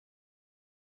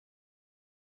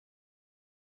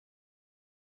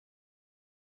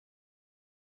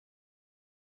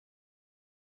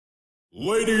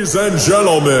Ladies and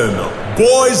gentlemen,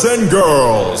 boys and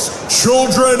girls,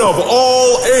 children of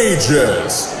all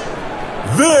ages,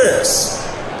 this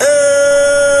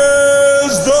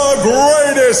is the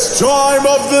greatest time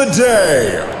of the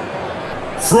day.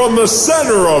 From the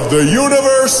center of the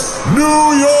universe,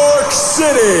 New York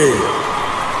City,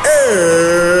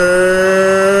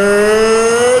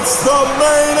 it's the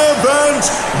main event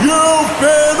you've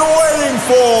been waiting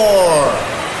for.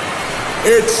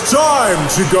 It's time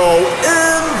to go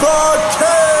in the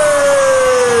cage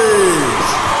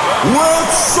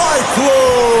with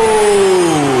Cyclone.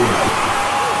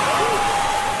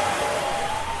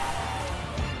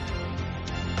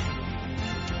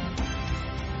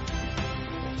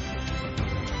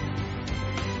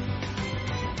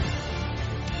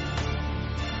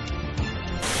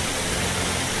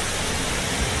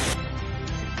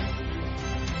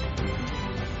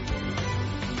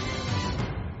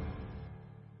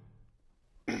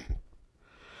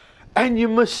 And your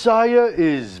Messiah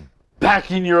is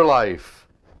back in your life.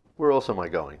 Where else am I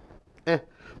going? But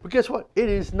guess what? It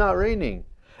is not raining.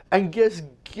 And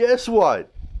guess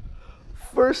what?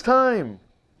 First time.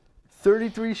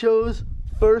 33 shows.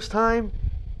 First time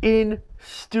in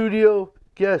studio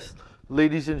guest.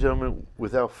 Ladies and gentlemen,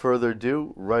 without further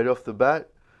ado, right off the bat,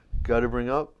 got to bring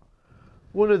up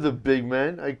one of the big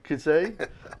men, I could say,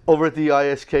 over at the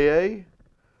ISKA,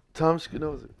 Tom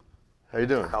Spinoza. How you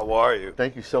doing? How are you?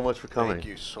 Thank you so much for coming. Thank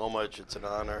you so much. It's an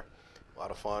honor. A lot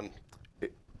of fun.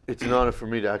 It's an honor for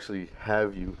me to actually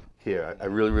have you here. I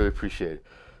really, really appreciate it.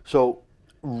 So,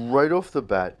 right off the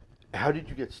bat, how did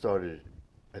you get started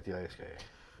at the ISKA?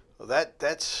 Well,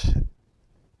 that's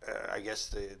I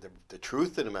guess the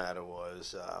truth of the matter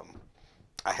was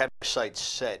I had my sights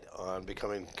set on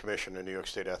becoming commissioner of the New York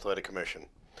State Athletic Commission.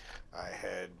 I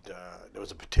had there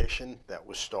was a petition that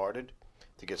was started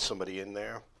to get somebody in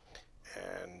there.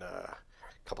 And a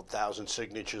couple thousand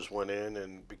signatures went in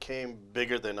and became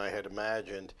bigger than I had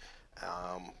imagined.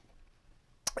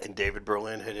 And David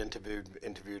Berlin had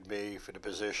interviewed me for the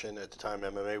position. At the time,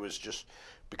 MMA was just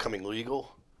becoming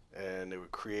legal, and they were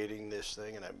creating this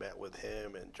thing. And I met with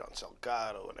him and John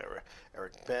Salgado and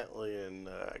Eric Bentley, and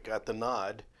I got the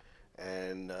nod.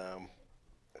 And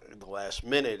at the last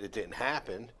minute, it didn't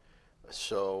happen.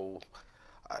 So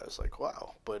I was like,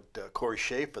 wow. But Corey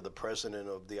Schaefer, the president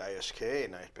of the ISKA,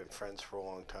 and I had been friends for a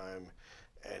long time,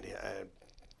 and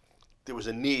there was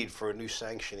a need for a new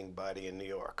sanctioning body in New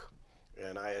York.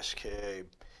 And ISKA,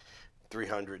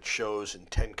 300 shows in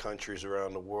 10 countries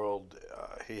around the world,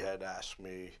 he had asked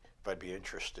me if I'd be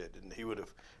interested, and he would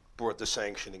have brought the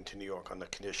sanctioning to New York on the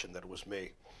condition that it was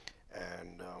me.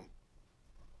 And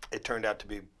it turned out to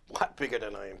be a lot bigger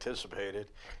than I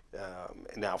anticipated.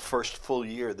 Now, first full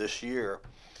year this year,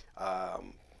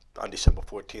 on December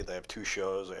 14th, I have two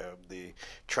shows. I have the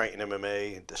Triton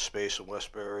MMA, the Space in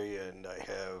Westbury, and I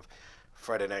have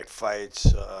Friday Night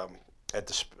Fights at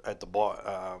the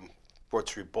Broad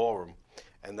Street Ballroom,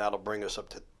 and that'll bring us up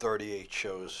to 38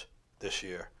 shows this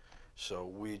year. So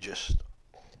we just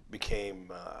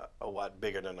became a lot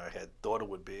bigger than I had thought it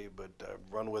would be, but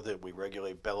run with it. We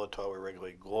regulate Bellator, we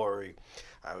regulate Glory.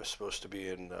 I was supposed to be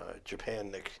in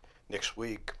Japan next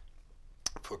week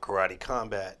for Karate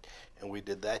Combat, and we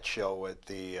did that show at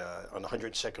the on the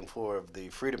 102nd floor of the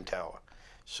Freedom Tower.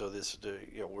 So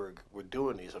we're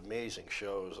doing these amazing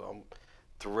shows. I'm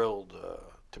thrilled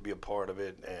to be a part of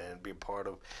it and be a part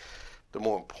of the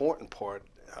more important part,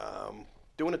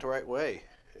 doing it the right way.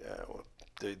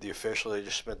 The official, they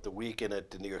just spent the weekend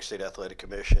at the New York State Athletic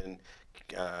Commission.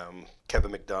 Kevin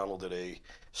McDonald did a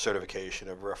certification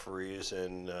of referees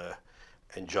and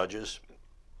judges,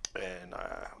 and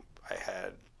I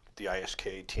had the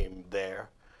ISK team there.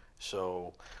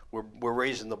 So we're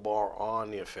raising the bar on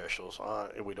the officials.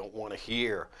 And we don't want to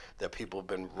hear that people have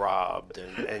been robbed,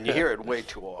 and you hear it way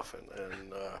too often.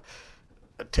 And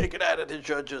take it out of the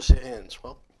judges' hands.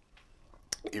 Well,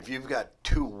 if you've got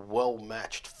two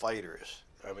well-matched fighters,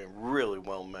 I mean, really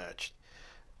well-matched,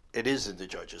 it is in the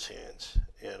judges' hands.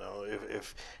 You know,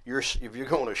 if you're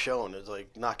going to a show and it's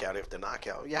like knockout after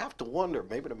knockout, you have to wonder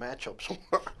maybe the matchups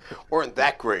weren't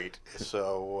that great.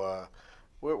 So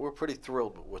we're pretty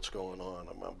thrilled with what's going on.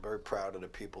 I'm very proud of the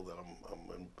people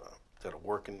that are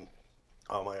working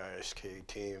on my ISK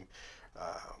team.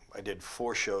 I did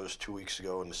 4 shows 2 weeks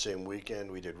ago in the same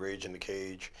weekend. We did Rage in the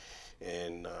Cage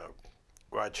in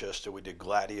Rochester. We did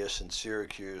Gladius in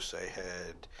Syracuse. I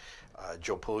had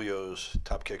Joe Pulio's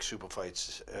Top Kick Super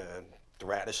Fights the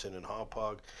Radisson and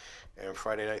Hauppauge, and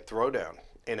Friday Night Throwdown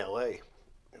in LA,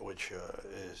 which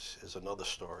is another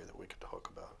story that we could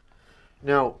talk about.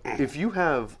 Now, if you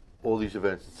have all these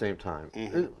events at the same time,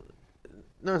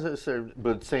 not necessarily,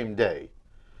 but same day.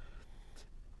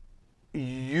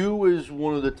 You as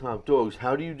one of the top dogs,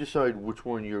 how do you decide which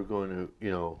one you're going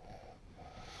to,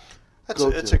 That's go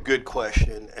it's to? a good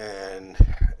question, and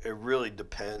it really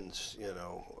depends.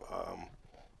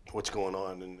 What's going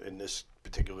on in this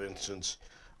particular instance.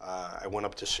 I went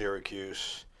up to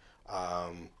Syracuse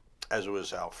as it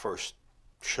was our first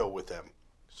show with them,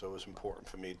 so it was important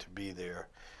for me to be there.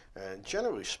 And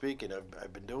generally speaking,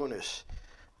 I've been doing this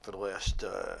for the last.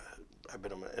 I've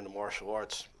been in the martial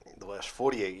arts the last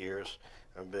 48 years.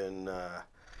 I've been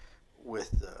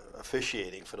with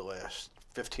officiating for the last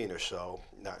 15 or so,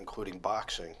 not including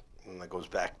boxing, and that goes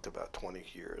back to about 20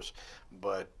 years.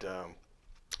 But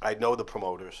I know the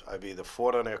promoters. I've either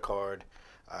fought on their card,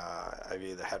 I've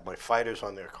either had my fighters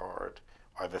on their card,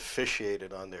 or I've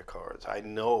officiated on their cards. I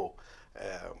know,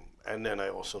 and then I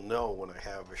also know when I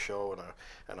have a show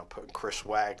and I'm putting Chris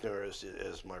Wagner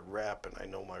as my rep, and I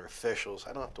know my officials.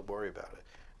 I don't have to worry about it.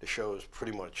 The shows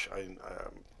pretty much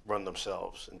run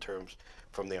themselves in terms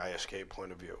from the ISK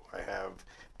point of view. I have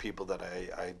people that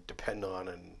I depend on,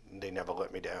 and they never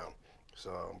let me down.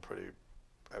 So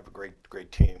I have a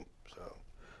great team.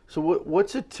 So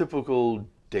what's a typical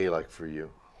day like for you?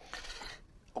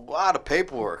 A lot of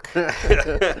paperwork.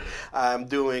 I'm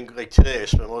doing, like today, I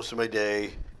spent most of my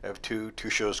day. I have two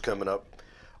shows coming up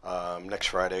next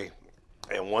Friday,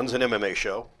 and one's an MMA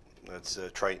show. That's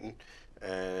Triton,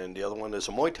 and the other one is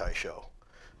a Muay Thai show.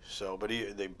 So, but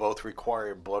they both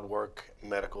require blood work,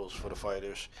 medicals for the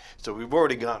fighters. So we've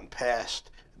already gotten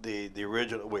past the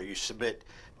original where you submit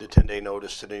the 10-day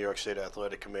notice to the New York State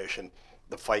Athletic Commission,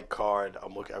 the fight card.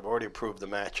 I've already approved the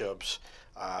matchups,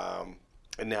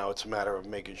 and now it's a matter of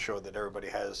making sure that everybody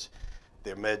has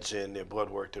their meds in, their blood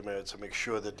work, their meds. I make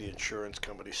sure that the insurance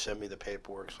companies send me the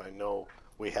paperwork, so I know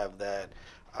we have that.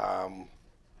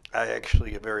 I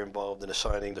actually get very involved in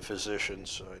assigning the physicians,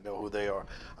 so I know who they are.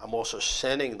 I'm also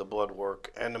sending the blood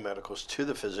work and the medicals to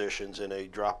the physicians in a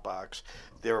Dropbox.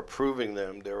 They're approving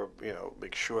them. They're,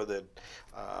 make sure that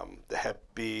the Hep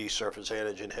B, surface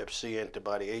antigen, Hep C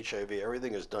antibody, HIV,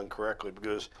 everything is done correctly,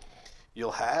 because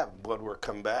you'll have blood work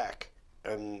come back.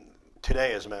 And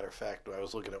today, as a matter of fact, I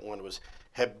was looking at one, it was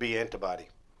Hep B antibody.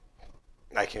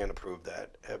 I can't approve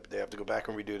that. They have to go back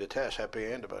and redo the test. Hep B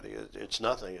antibody, it's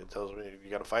nothing. It tells me you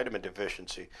got a vitamin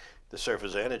deficiency. The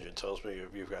surface antigen tells me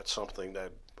if you've got something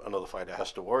that another fighter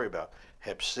has to worry about.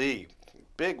 Hep C,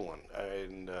 big one.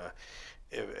 And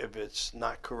if it's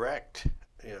not correct,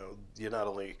 you're not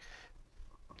only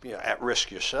at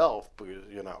risk yourself because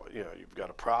you've got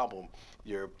a problem.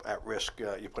 You're at risk.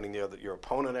 You're putting your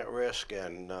opponent at risk,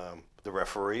 and the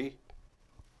referee.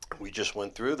 We just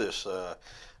went through this.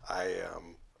 I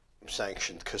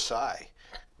sanctioned Kasai,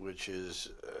 which is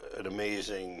an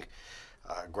amazing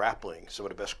grappling. Some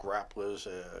of the best grapplers,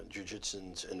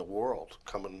 jiu-jitsans in the world,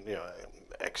 coming,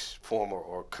 ex-former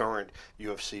or current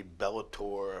UFC,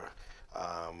 Bellator,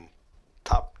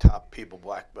 top people,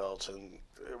 black belts, and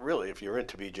really, if you're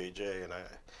into BJJ, and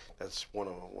that's one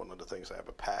of the things I have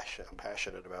I'm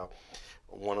passionate about.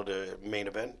 One of the main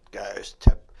event guys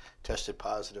tested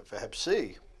positive for Hep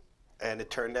C. And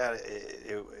it turned out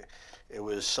it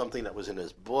was something that was in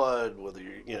his blood, whether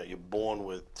you're born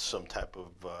with some type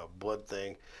of blood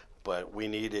thing, but we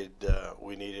needed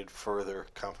further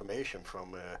confirmation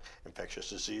from an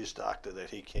infectious disease doctor that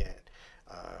he can't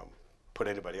put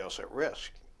anybody else at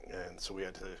risk, and so we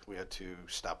had to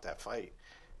stop that fight,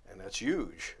 and that's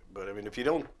huge. But I mean, if you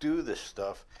don't do this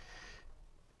stuff,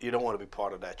 you don't want to be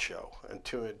part of that show, and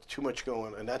too much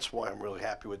going, and that's why I'm really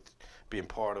happy with being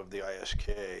part of the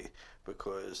ISK,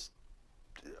 because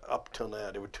up till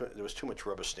now there was too much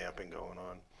rubber stamping going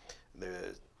on.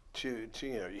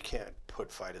 You can't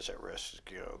put fighters at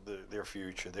risk. Their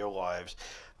future, their lives,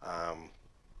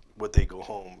 what they go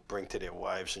home bring to their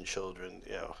wives and children.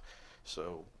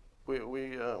 So we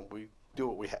do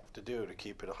what we have to do to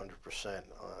keep it 100%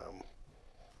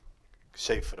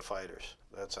 safe for the fighters.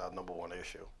 That's our number one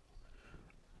issue.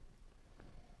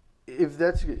 If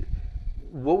that's,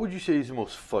 what would you say is the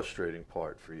most frustrating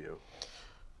part for you?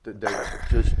 That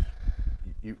just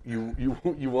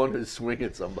you want to swing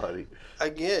at somebody.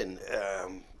 Again,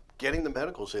 getting the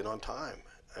medicals in on time.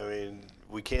 I mean,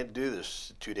 we can't do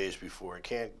this 2 days before. I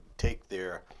can't take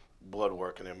their blood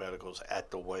work and their medicals at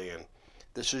the weigh-in.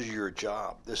 This is your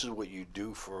job. This is what you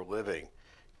do for a living.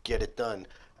 Get it done.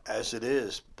 As it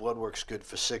is, blood work's good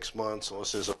for 6 months,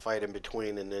 unless there's a fight in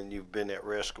between and then you've been at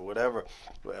risk or whatever.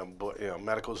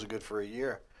 Medicals are good for a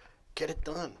year. Get it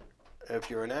done. If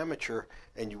you're an amateur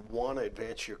and you want to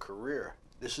advance your career,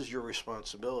 this is your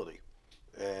responsibility.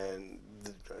 And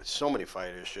so many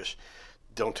fighters just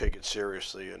don't take it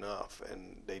seriously enough,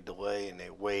 and they delay and they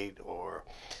wait. Or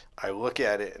I look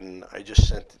at it, and I just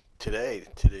sent today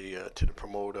to the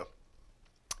promoter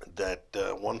that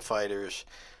one fighter,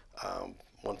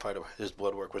 his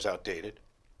blood work was outdated.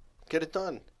 Get it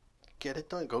done. Get it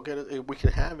done. Go get it. We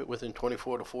can have it within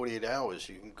 24 to 48 hours.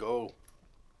 You can go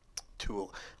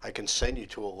I can send you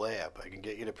to a lab. I can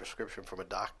get you the prescription from a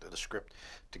doctor, the script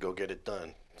to go get it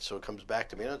done. So it comes back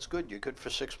to me, it's good. You're good for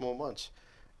 6 more months.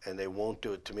 And they won't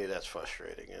do it. To me, that's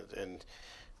frustrating. And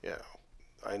you know,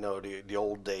 I know the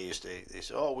old days, they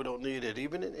say, oh, we don't need it.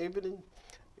 Even in you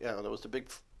know, there was the big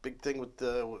thing with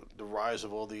the rise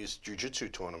of all these jiu-jitsu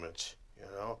tournaments, you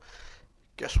know.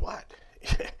 Guess what?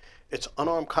 It's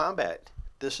unarmed combat.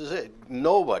 This is it.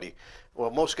 Nobody, well,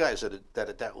 most guys that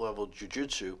at that level of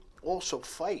jiu-jitsu also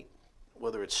fight,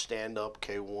 whether it's stand-up,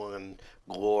 K1,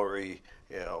 Glory,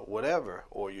 you know, whatever,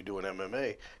 or you're doing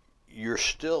MMA, you're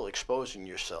still exposing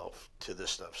yourself to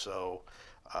this stuff. So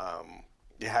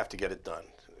you have to get it done.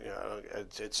 You know,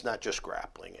 it's not just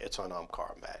grappling; it's unarmed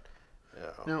combat. You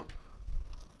know. Now,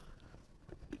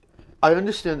 I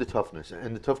understand the toughness,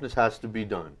 and the toughness has to be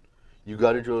done. You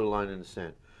got to draw the line in the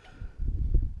sand.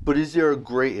 But is there a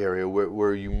gray area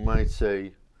where you might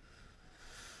say,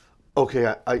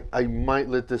 okay, I might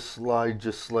let this slide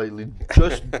just slightly,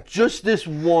 just this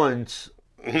once?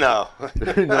 No,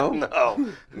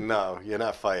 No? no, you're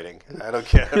not fighting. I don't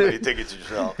care how many tickets you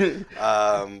sell.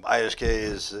 ISK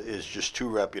is just too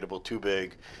reputable, too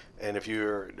big, and if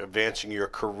you're advancing your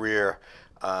career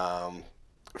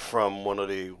from one of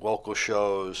the local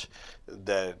shows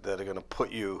that are going to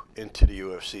put you into the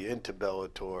UFC, into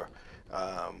Bellator.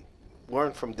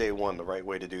 Learn from day one the right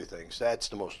way to do things. That's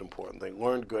the most important thing.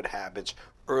 Learn good habits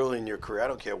early in your career. I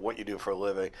don't care what you do for a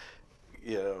living.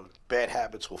 You know, bad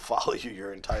habits will follow you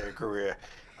your entire career.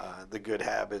 The good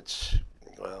habits,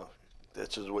 well,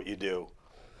 that's just what you do.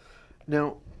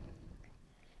 Now,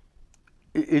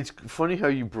 it's funny how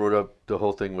you brought up the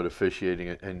whole thing with officiating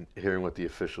and hearing what the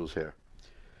officials hear.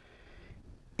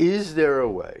 Is there a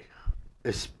way,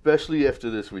 especially after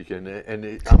this weekend,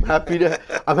 and I'm happy to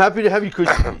have you, because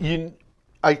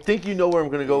I think you know where I'm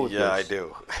going to go with this. Yeah, I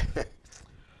do.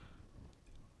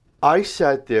 I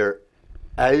sat there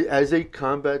as a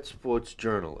combat sports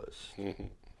journalist,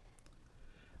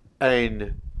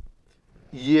 and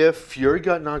yeah, Fury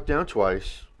got knocked down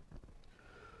twice,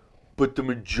 but the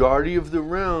majority of the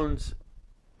rounds,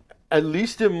 at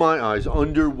least in my eyes,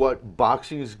 under what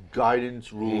boxing's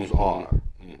guidance rules are,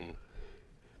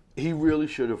 he really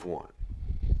should have won.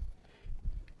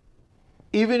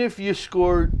 Even if you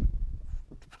scored,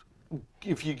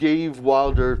 if you gave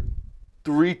Wilder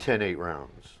 3 10-8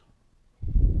 rounds,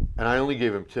 and I only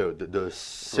gave him 2, the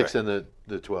 6th and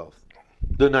the 12th,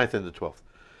 the 9th and the 12th,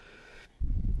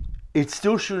 it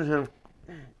still shouldn't have.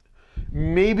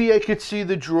 Maybe I could see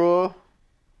the draw,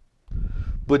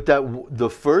 but the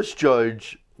first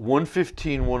judge,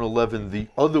 115, 111, the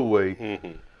other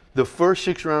way, the first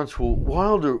 6 rounds for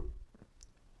Wilder.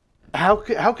 How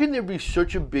can there be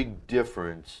such a big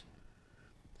difference?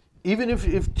 Even if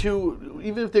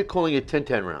they're calling it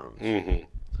 10-10 rounds,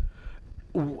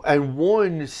 and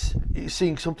one is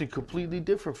seeing something completely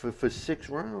different for 6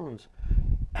 rounds,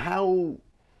 how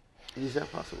is that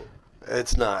possible?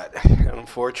 It's not.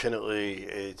 Unfortunately,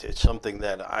 it's something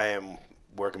that I am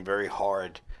working very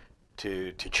hard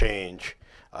to change,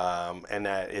 and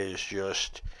that is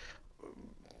just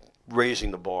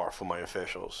raising the bar for my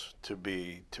officials to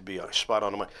be spot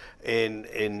on.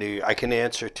 I can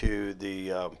answer to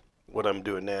the what I'm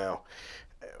doing now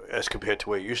as compared to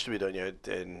what it used to be done yet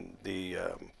in the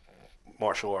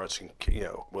martial arts, and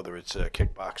whether it's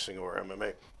kickboxing or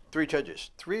MMA.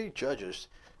 3 judges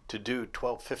to do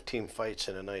 12, 15 fights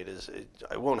in a night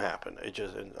it won't happen.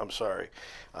 I'm sorry.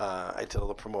 I tell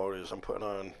the promoters I'm putting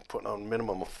on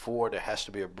minimum of 4. There has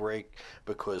to be a break,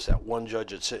 because that one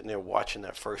judge that's sitting there watching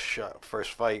that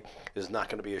first fight is not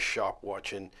going to be as sharp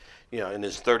watching, in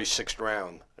his 36th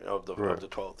round of the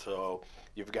 12th. So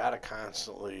you've got to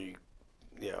constantly,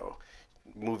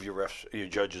 move your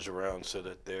judges around so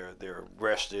that they're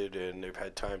rested and they've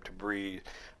had time to breathe.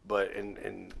 But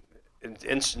in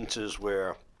instances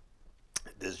where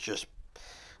there's just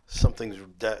something's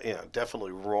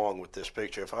definitely wrong with this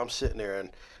picture. If I'm sitting there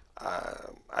and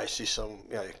I see some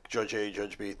Judge A,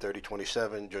 Judge B,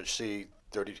 30-27, Judge C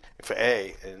 30 for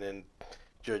A, and then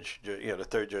the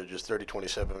third judge is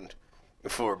 30-27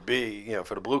 for B,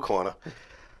 for the blue corner.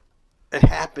 It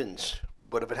happens,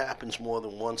 but if it happens more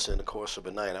than once in the course of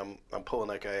a night, I'm pulling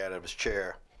that guy out of his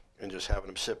chair and just having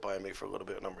him sit by me for a little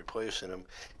bit, and I'm replacing him,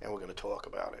 and we're going to talk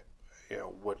about it.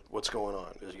 What's going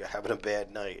on? Is you having a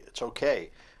bad night? It's okay.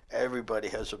 everybody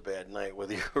has a bad night.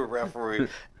 Whether you're a referee,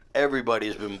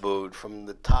 everybody's been booed from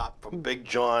the top, from Big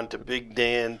John to Big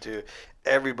Dan to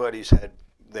everybody's had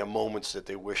their moments that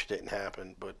they wish didn't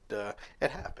happen, but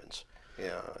it happens.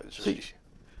 It's just. See,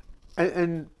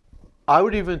 and I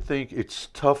would even think it's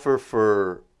tougher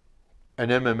for an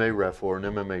MMA ref or an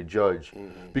MMA judge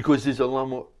because there's a lot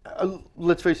more.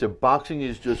 Let's face it, boxing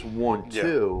is just one,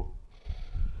 two.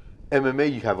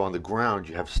 MMA, you have on the ground,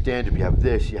 you have stand-up, you have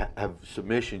this, you have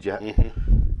submissions. You have,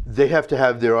 they have to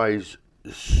have their eyes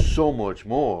so much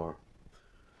more.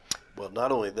 Well,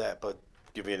 not only that, but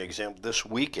give you an example. This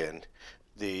weekend,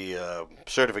 the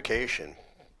certification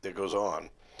that goes on,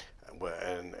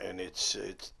 and it's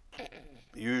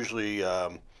usually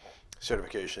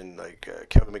certification like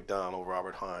Kevin McDonald,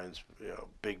 Robert Hines,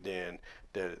 Big Dan,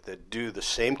 that do the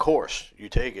same course. You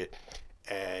take it,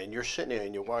 and you're sitting there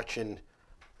and you're watching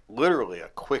literally a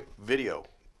quick video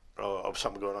of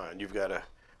something going on. You've got to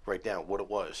write down what it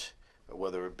was,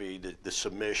 whether it be the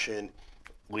submission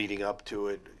leading up to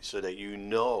it, so that you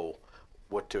know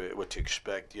what to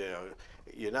expect.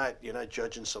 You're not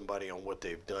judging somebody on what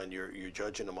they've done. You're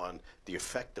judging them on the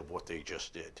effect of what they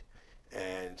just did.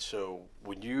 And so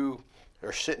when you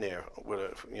are sitting there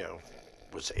with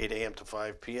was 8 a.m. to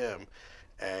 5 p.m.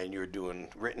 and you're doing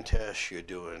written tests, you're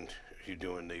doing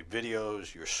the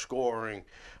videos, you're scoring,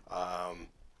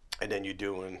 and then you're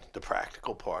doing the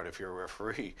practical part. If you're a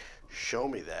referee, show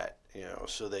me that,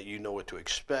 so that you know what to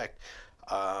expect.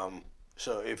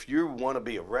 So if you want to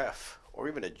be a ref or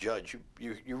even a judge,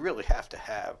 you really have to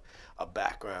have a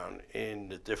background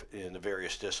in the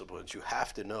various disciplines. You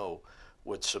have to know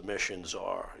what submissions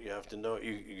are. You have to know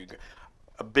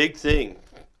a big thing.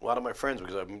 A lot of my friends,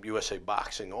 because I'm USA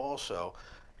Boxing also,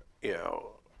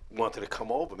 wanted to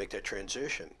come over, make that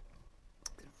transition.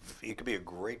 You could be a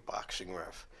great boxing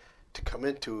ref to come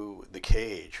into the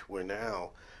cage where now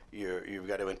you've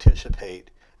got to anticipate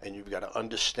and you've got to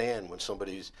understand when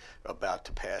somebody's about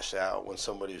to pass out, when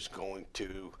somebody's going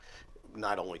to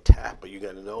not only tap, but you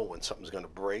got to know when something's going to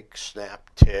break,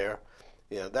 snap, tear.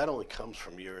 That only comes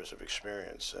from years of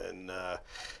experience, and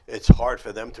it's hard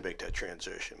for them to make that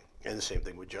transition. And the same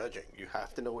thing with judging. You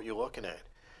have to know what you're looking at.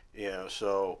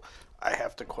 So I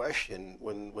have to question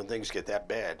when things get that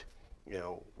bad.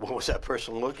 What was that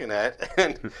person looking at?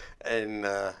 and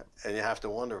you have to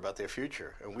wonder about their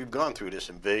future. And we've gone through this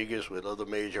in Vegas with other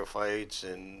major fights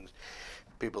and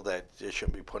people that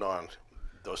shouldn't be put on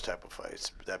those type of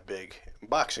fights that big.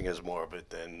 Boxing is more of it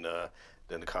than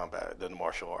the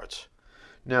martial arts.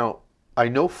 Now, I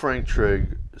know Frank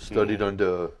Trigg studied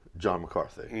under John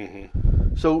McCarthy.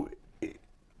 So,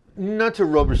 not to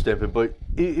rubber stamp it, but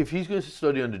if he's going to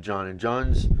study under John, and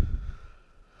John's,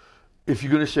 if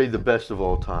you're going to say the best of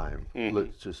all time,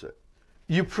 let's just say,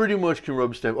 you pretty much can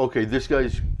rubber stamp, okay, this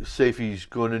guy's safe, he's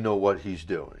going to know what he's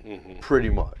doing. Pretty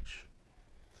much.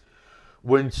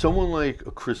 When someone like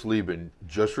a Chris Lieben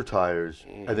just retires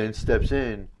and then steps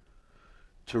in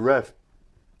to ref,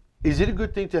 is it a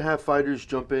good thing to have fighters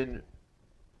jump in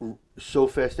so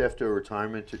fast after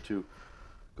retirement to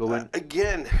go in?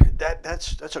 Again,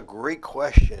 that's a great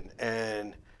question,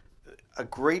 and a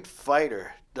great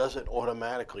fighter doesn't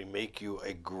automatically make you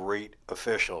a great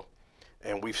official,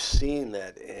 and we've seen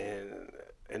that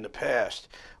in the past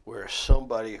where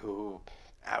somebody who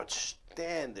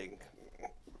outstanding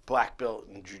black belt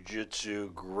in jiu-jitsu,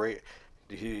 great,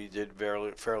 he did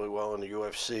fairly well in the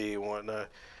UFC and whatnot.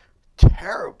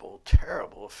 Terrible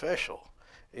official,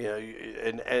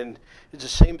 and it's the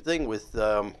same thing with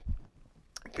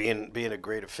being a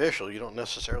great official. You don't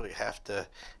necessarily have to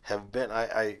have been.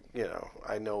 I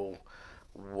know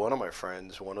one of my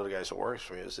friends, one of the guys that works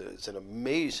for me, is an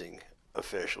amazing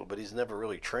official, but he's never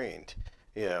really trained.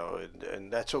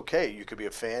 And that's okay. You could be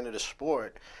a fan of the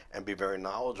sport and be very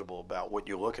knowledgeable about what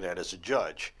you're looking at as a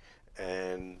judge,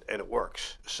 and it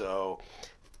works. So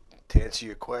to answer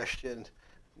your question,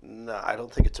 no, I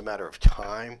don't think it's a matter of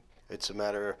time. It's a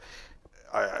matter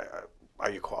of,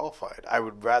 are you qualified? I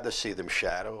would rather see them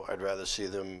shadow. I'd rather see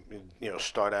them,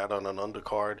 start out on an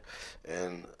undercard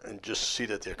and just see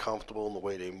that they're comfortable in the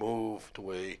way they move, the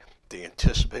way they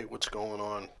anticipate what's going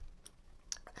on.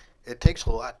 It takes a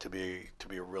lot to be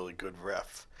a really good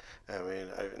ref. I mean,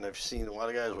 I've seen a lot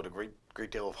of guys with a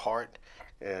great deal of heart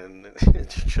and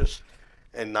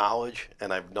and knowledge,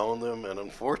 and I've known them, and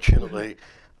unfortunately,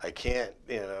 I can't,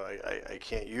 I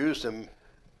can't use them,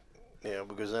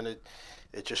 because then it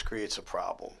just creates a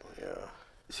problem.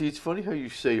 See, it's funny how you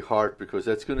say heart, because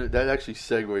that actually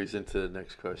segues into the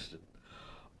next question.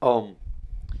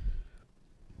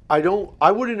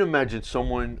 I wouldn't imagine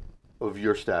someone of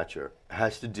your stature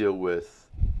has to deal with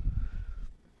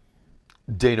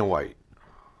Dana White,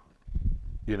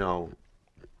 you know,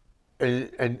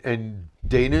 and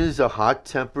Dana's a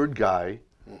hot-tempered guy.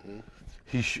 Mm-hmm.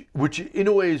 Which in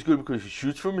a way is good because he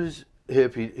shoots from his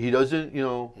hip. He doesn't, you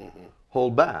know,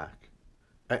 hold back.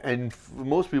 And for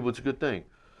most people, it's a good thing.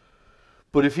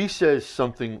 But if he says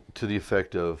something to the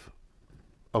effect of,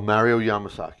 Mario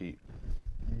Yamasaki,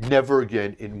 never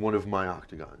again in one of my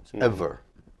octagons, ever.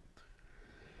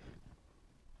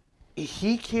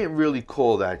 He can't really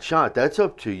call that shot. That's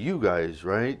up to you guys,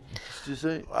 right?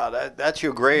 Well, that's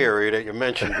your gray area that you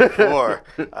mentioned before.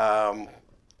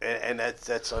 And that's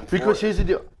unfortunate. Because here's the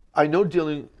deal. I know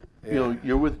dealing, you know,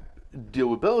 deal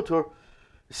with Bellator.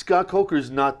 Scott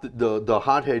Coker's not the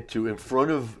hothead to, in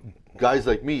front of guys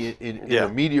like me in a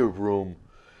media room.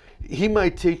 He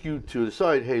might take you to the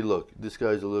side. Hey, look, this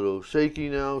guy's a little shaky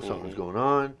now. Something's going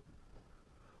on.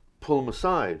 Pull him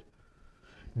aside.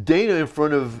 Dana, in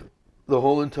front of the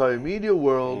whole entire media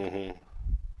world,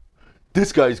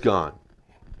 this guy's gone.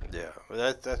 Yeah,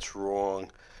 that's wrong.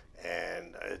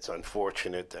 And it's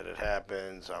unfortunate that it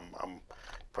happens. I'm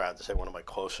proud to say one of my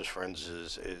closest friends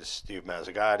is Steve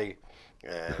Mazzagatti.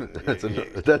 And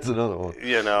that's another one.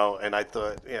 You know, and I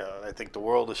thought, you know, I think the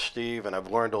world is Steve, and I've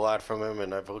learned a lot from him.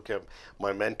 And I've looked at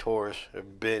my mentors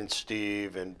have been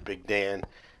Steve and Big Dan.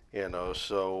 You know,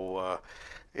 so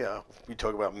yeah, you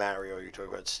talk about Mario, you talk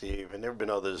about Steve, and there have been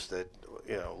others that,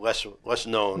 you know, less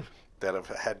known. That have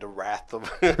had the wrath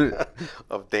of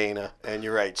of Dana. And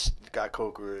you're right, Scott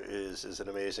Coker is an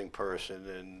amazing person,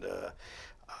 and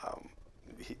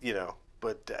you know.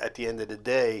 But at the end of the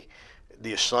day,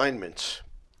 the assignments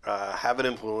have an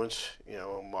influence. You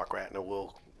know, Mark Ratner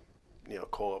will, you know,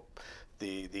 call up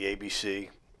the ABC,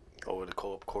 or to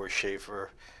call up Corey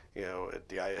Schaefer, you know, at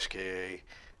the ISKA,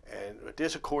 and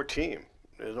there's a core team.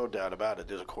 There's no doubt about it.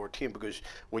 There's a core team because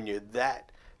when you're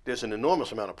that. There's an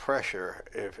enormous amount of pressure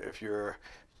if you're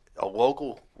a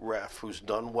local ref who's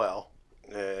done well,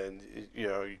 and you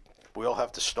know we all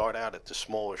have to start out at the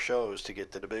smaller shows to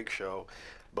get to the big show,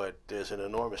 but there's an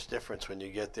enormous difference when you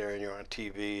get there and you're on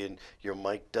TV and you're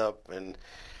mic'd up, and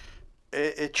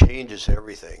it changes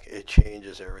everything. It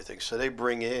changes everything. So they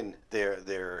bring in their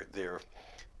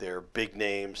big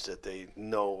names that they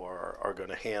know are going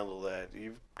to handle that.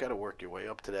 You've got to work your way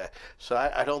up to that. So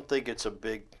I don't think it's a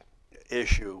big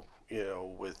issue, you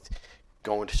know, with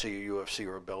going to see a UFC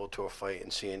or a Bellator fight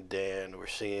and seeing Dan or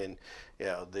seeing, you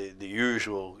know, the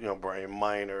usual, you know, Brian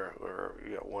Miner or,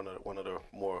 you know, one of the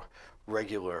more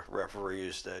regular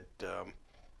referees that,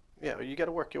 you know, you got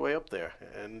to work your way up there,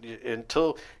 and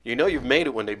until you know you've made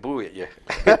it when they boo at you.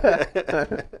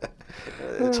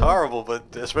 It's horrible, but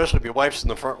especially if your wife's in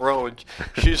the front row and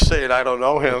she's saying, "I don't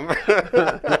know him."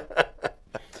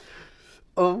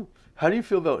 How do you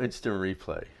feel about instant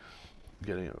replay?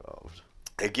 Getting involved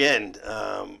again,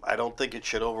 I don't think it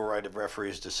should override a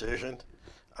referee's decision.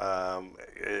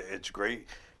 It's great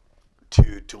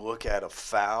to look at a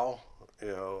foul, you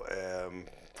know,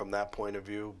 from that point of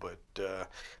view. But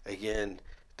again,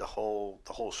 the whole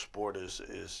sport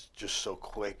is just so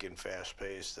quick and fast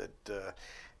paced that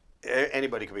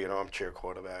anybody could be an armchair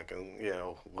quarterback and, you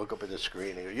know, look up at the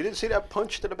screen and go, "You didn't see that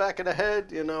punch to the back of the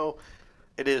head?" You know,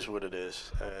 it is what it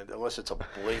is, and unless it's a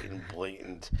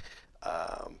blatant.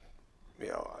 You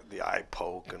know, the eye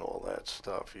poke and all that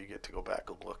stuff. You get to go back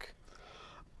and look.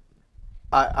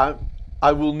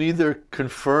 I will neither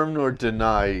confirm nor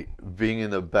deny being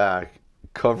in the back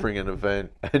covering an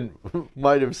event, and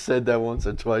might have said that once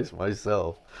or twice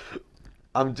myself.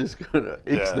 I'm just gonna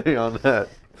ixnay on that.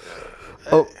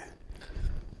 Oh,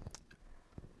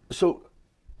 so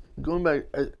going back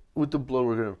with the blow,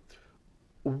 we're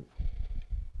gonna.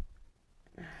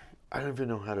 I don't even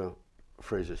know how to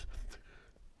phrase this.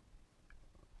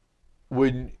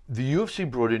 When the UFC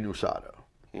brought in USADA,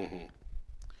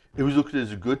 it was looked at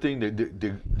as a good thing.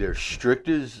 They're strict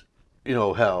as, you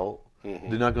know, hell.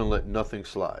 They're not going to let nothing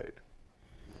slide.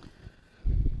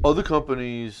 Other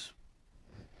companies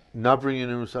not bringing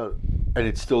in USADA, and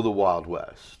it's still the Wild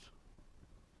West.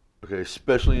 Okay,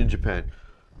 especially in Japan.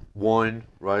 One,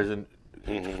 Ryzen.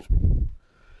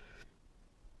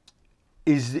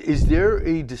 Is there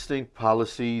a distinct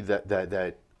policy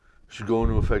that should go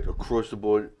into effect across the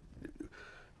board?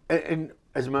 And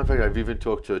as a matter of fact, I've even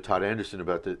talked to Todd Anderson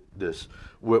about this,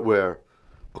 where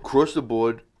across the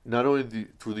board, not only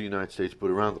through the United States,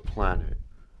 but around the planet,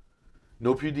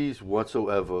 no PDs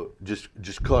whatsoever,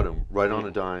 just cut them right on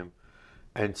a dime.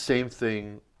 And same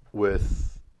thing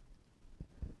with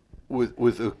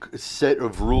a set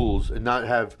of rules, and not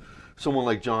have someone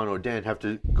like John or Dan have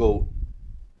to go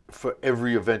for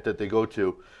every event that they go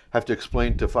to, have to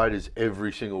explain to fighters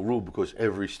every single rule because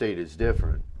every state is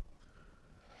different.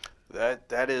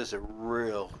 That is a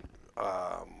real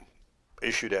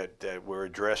issue that we're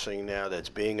addressing now, that's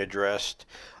being addressed.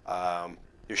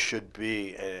 There should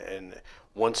be and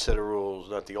one set of rules,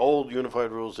 not the old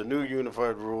unified rules, the new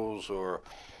unified rules, or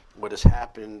what has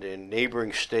happened in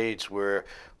neighboring states where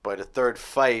by the third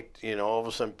fight, all of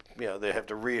a sudden, they have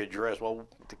to readdress. Well,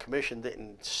 the commission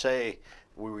didn't say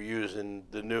we were using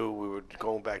the new. We were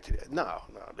going back to no.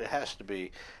 There has to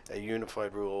be a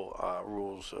unified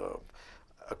rules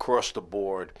across the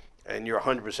board. And you're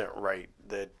 100% right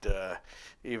that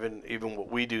even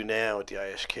what we do now at the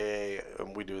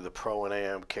ISK, we do the pro and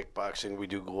am kickboxing, we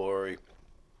do glory.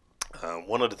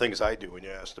 One of the things I do when you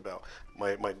asked about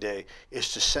my day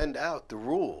is to send out the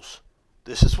rules.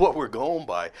 This is what we're going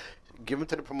by. Give them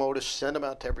to the promoters, send them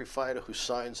out to every fighter who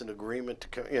signs an agreement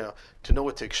to know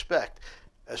what to expect.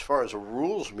 As far as a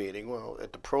rules meeting, well,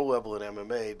 at the pro level in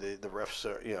MMA, the refs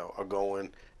are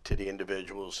going to the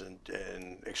individuals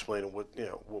and explaining what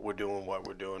we're doing, why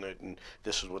we're doing it, and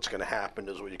this is what's going to happen.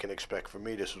 This is what you can expect from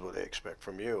me. This is what they expect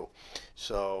from you.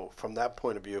 So from that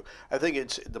point of view, I think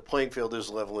the playing field is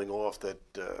leveling off. That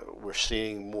we're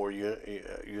seeing more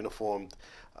uniformed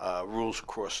rules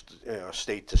across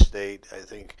state to state. I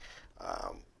think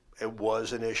it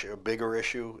was an issue, a bigger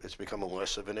issue. It's becoming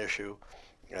less of an issue.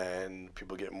 And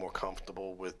people get more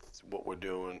comfortable with what we're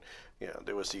doing.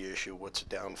 There was the issue, what's a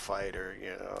down fighter?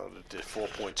 The 4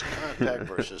 points of contact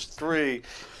versus 3.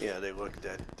 They looked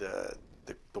at the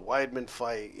Weidman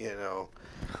fight.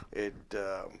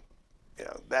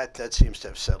 That seems to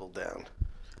have settled down.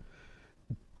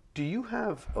 Do you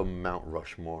have a Mount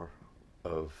Rushmore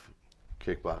of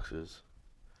kickboxers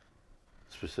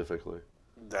specifically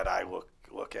That I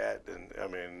look at, and I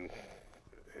mean,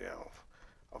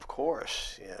 of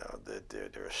course,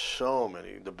 there are so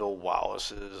many. The Bill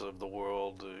Wallaces of the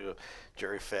world,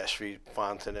 Jerry Fast Feet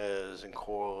Fontanez and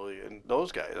Corley, and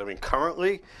those guys. I mean,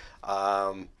 currently,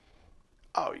 oh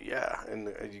yeah,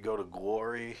 and you go to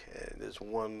Glory, and there's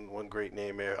one great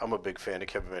name there. I'm a big fan of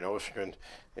Kevin Van Ostrin.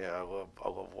 I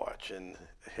love watching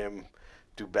him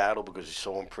do battle because he's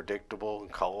so unpredictable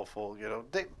and colorful.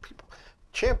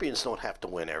 Champions don't have to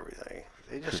win everything.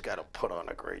 They just got to put on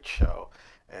a great show.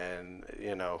 And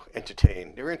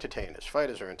entertain. They're entertainers.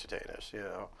 Fighters are entertainers.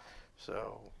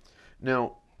 So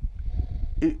now,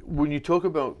 when you talk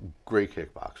about great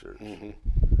kickboxers,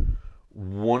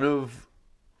 one of,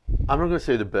 I'm not going to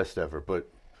say the best ever, but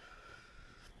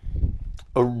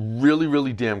a really,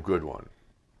 really damn good one,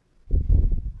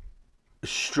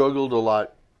 struggled a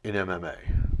lot in MMA.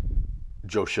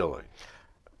 Joe Schilling.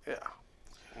 Yeah.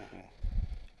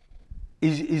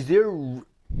 Is there?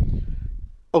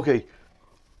 Okay.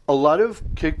 A lot of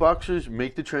kickboxers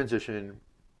make the transition.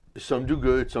 Some do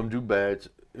good, some do bad,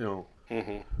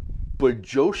 But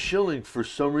Joe Schilling, for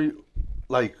some reason,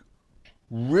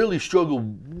 really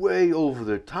struggled way over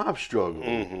the top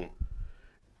struggle.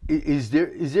 Is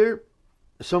there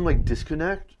some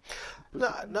disconnect?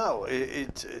 No.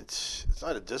 It's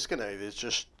not a disconnect. It's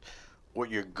just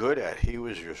what you're good at. He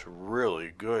was just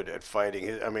really good at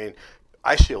fighting. I mean,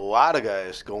 I see a lot of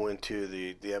guys go into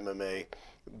the MMA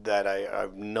that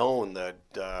I've known that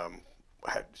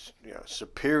had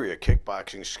superior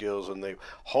kickboxing skills, and they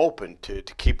hoping to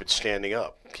keep it standing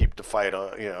up, keep the fight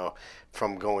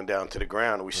from going down to the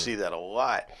ground. We see that a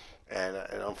lot, and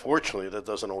unfortunately that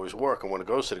doesn't always work. And when it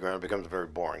goes to the ground, it becomes a very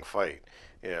boring fight.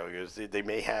 Because they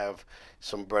may have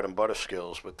some bread and butter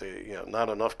skills, but they not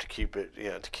enough to keep it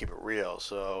real.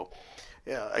 So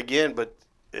again, but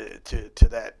to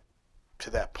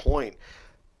that point,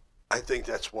 I think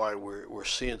that's why we're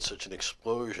seeing such an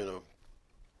explosion of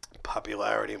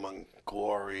popularity among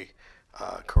Glory,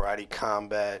 Karate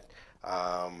Combat,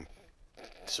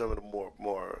 some of the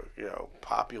more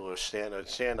popular stand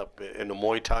up in the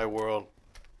Muay Thai world.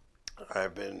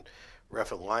 I've been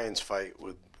ref at Lions fight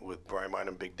with Brian Mine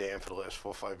and Big Dan for the last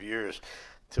 4 or 5 years.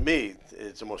 To me,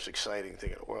 it's the most exciting thing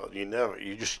in the world.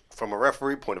 You just, from a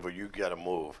referee point of view, you got to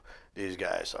move. These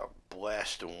guys are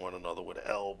blasting one another with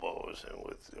elbows and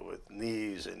with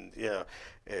knees, and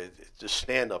the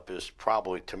stand-up is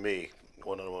probably, to me,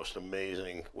 one of the most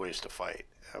amazing ways to fight.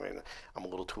 I mean, I'm a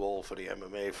little too old for the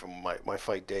MMA from my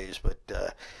fight days, but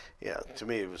to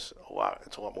me it's a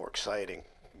lot more exciting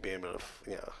being able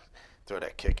to throw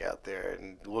that kick out there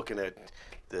and looking at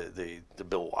the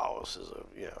Bill Wallaces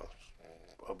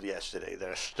of yesterday that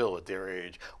are still at their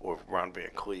age, or Ron Van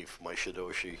Cleef, Mike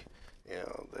Shidoshi.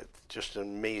 That just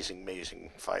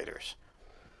amazing fighters.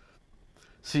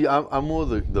 See, I'm more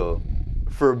the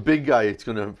for a big guy, it's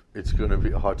gonna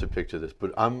be hard to picture this,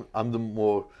 but I'm the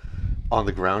more on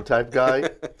the ground type guy.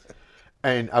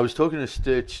 And I was talking to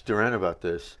Stitch Duran about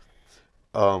this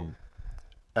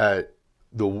at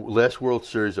the last World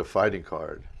Series of fighting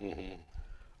card.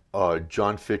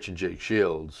 John Fitch and Jake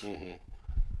Shields.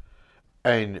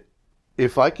 And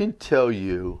if I can tell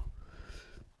you,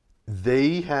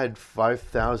 they had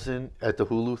 5,000 at the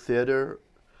Hulu Theater.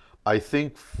 I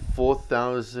think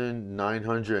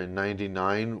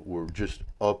 4,999 were just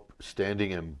up,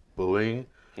 standing, and booing.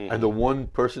 And the one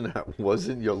person that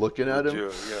wasn't, you're looking at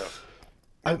him.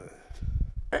 Yeah.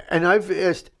 And I've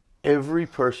asked every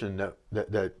person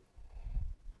that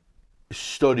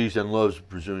studies and loves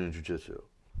Brazilian Jiu-Jitsu.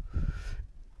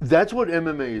 That's what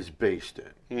MMA is based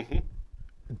in.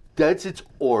 That's its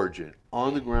origin,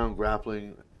 on the ground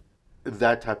grappling,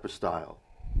 that type of style.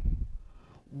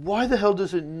 Why the hell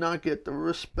does it not get the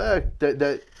respect that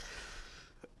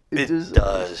it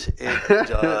does?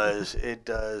 It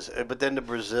does. But then the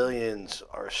Brazilians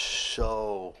are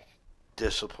so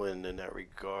disciplined in that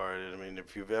regard. I mean,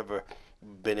 if you've ever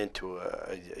been into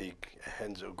a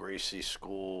Renzo Gracie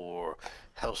school or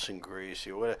Helsing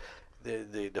Gracie or whatever,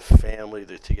 the family,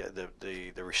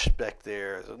 the respect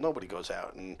there. Nobody goes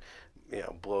out and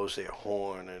blows their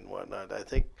horn and whatnot. I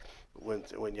think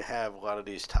when you have a lot of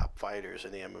these top fighters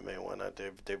in the MMA and whatnot,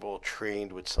 they've all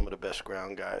trained with some of the best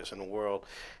ground guys in the world,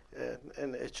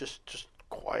 and it's just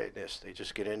quietness. They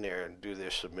just get in there and do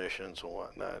their submissions and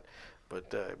whatnot.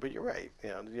 But you're right.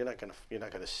 You're not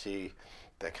gonna see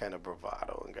that kind of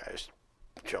bravado and guys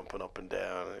jumping up and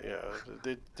down.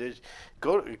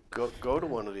 Go to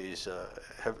one of these.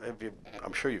 Have you?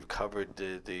 I'm sure you've covered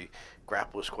the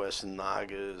Grappler's Quest and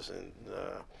Nagas, and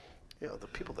the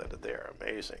people that are there are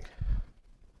amazing.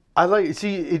 I like it.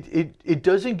 See, it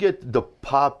doesn't get the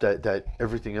pop that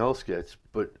everything else gets,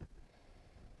 but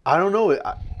I don't know.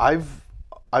 I've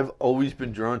always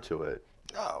been drawn to it.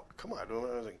 Oh, come on. When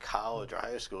I was in college or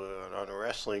high school on a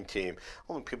wrestling team,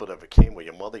 only people that ever came were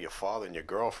your mother, your father, and your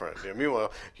girlfriend. And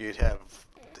meanwhile, you'd have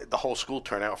the whole school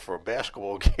turn out for a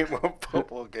basketball game or a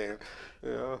football game.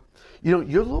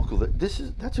 You're local.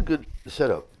 That's a good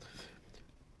setup.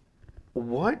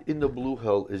 What in the blue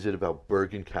hell is it about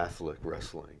Bergen Catholic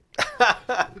wrestling?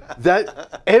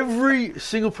 That every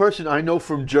single person I know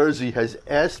from Jersey has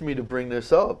asked me to bring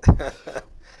this up.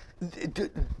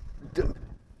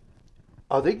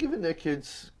 Are they giving their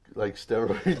kids like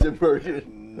steroids in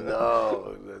Bergen?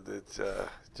 No, it's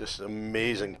just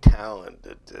amazing talent.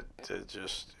 It's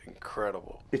just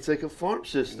incredible. It's like a farm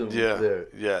system there.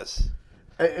 Yes.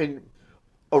 And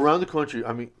around the country,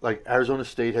 I mean, like Arizona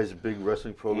State has a big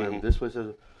wrestling program. This place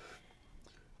has.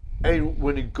 And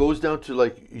when it goes down to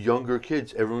like younger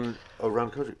kids, everyone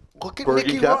around the country. Look at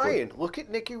Nicky Ryan. Look at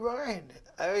Nicky Ryan.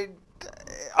 I mean,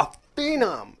 a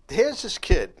phenom. Here's this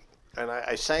kid. And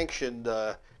I sanctioned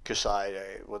Kasai.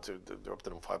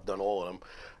 I've done all of them.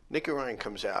 Nicky Ryan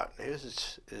comes out.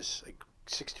 Here's his like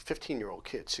 15-year-old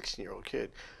kid, 16-year-old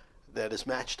kid that is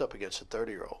matched up against a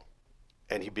 30-year-old.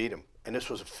 And he beat him. And this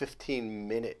was a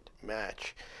 15-minute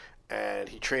match. And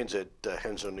he trains at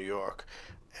Renzo, New York.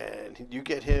 And you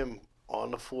get him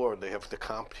on the floor. They have the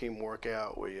comp team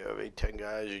workout where you have 8-10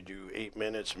 guys. You do 8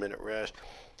 minutes, minute rest.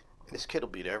 This kid will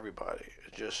beat everybody.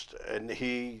 His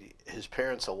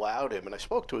parents allowed him, and I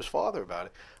spoke to his father about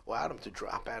it, allowed him to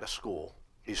drop out of school.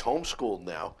 He's homeschooled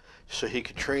now, so he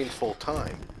could train full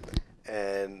time.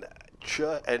 And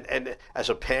as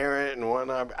a parent and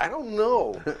whatnot, I don't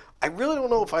know. I really don't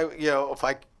know if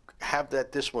I have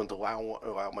that discipline to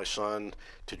allow my son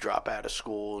to drop out of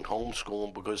school and homeschool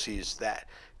him because he's that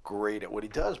great at what he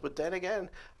does. But then again,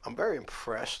 I'm very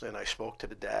impressed, and I spoke to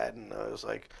the dad, and I was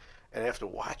like. And after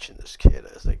watching this kid,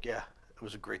 I was like, yeah, it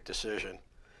was a great decision.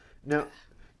 Now,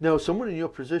 someone in your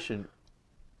position,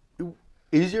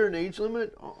 is there an age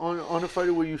limit on a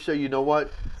fighter where you say, you know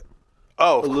what?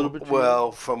 Oh, a little bit.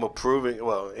 From approving.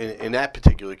 In that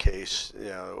particular case, it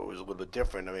was a little bit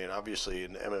different. I mean, obviously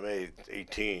in MMA,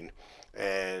 18,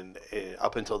 and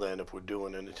up until then, if we're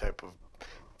doing any type of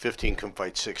 15 can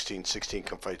fight 16, 16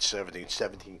 can fight 17,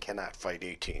 17 cannot fight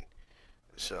 18.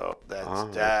 So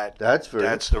that's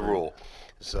the rule.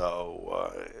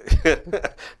 So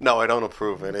no, I don't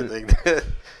approve anything.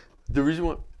 The reason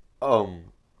why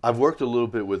I've worked a little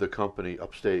bit with a company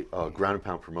upstate, Ground and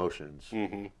Pound Promotions,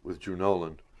 with Drew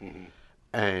Nolan,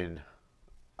 and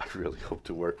I really hope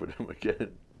to work with him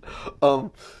again.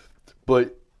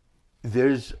 But there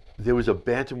was a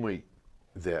bantamweight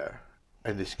there,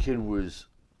 and this kid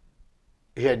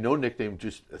he had no nickname,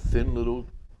 just a thin little,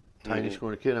 tiny,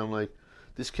 scrawny kid. I'm like,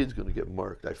 this kid's going to get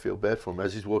marked. I feel bad for him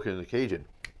as he's walking in the cage. And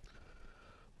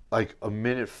like a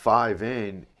minute 5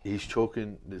 in, he's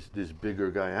choking this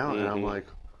bigger guy out. And I'm like,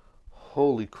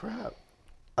 holy crap.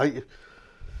 I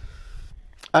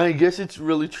guess it's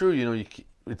really true.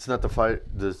 It's not the fight,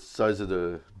 the size of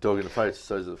the dog in the fight. It's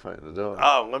the size of the fight in the dog.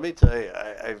 Oh, let me tell you,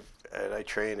 I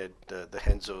train at the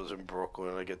Henzos in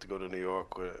Brooklyn. I get to go to New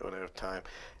York when I have time,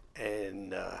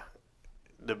 and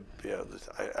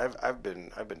I've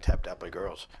been tapped out by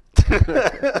girls.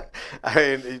 I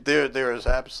mean, there is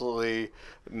absolutely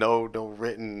no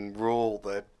written rule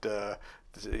that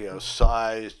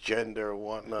size, gender,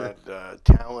 whatnot.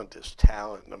 Talent is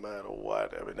talent, no matter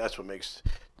what. I mean, that's what makes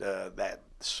that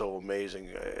so amazing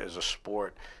as a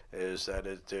sport, is that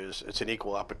it's an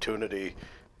equal opportunity,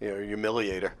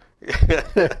 humiliator.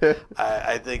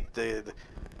 I think the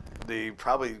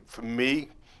probably for me,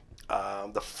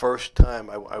 the first time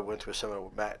I went to a seminar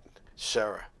with Matt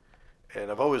Serra,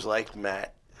 and I've always liked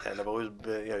Matt, and I've always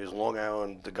been, he's Long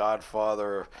Island, the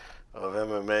godfather of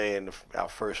MMA, and our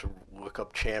first World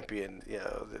Cup champion.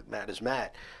 Matt is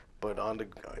Matt, but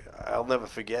I'll never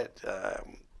forget.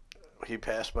 He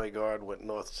passed my guard, went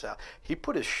north to south. He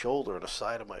put his shoulder on the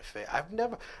side of my face.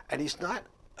 And he's not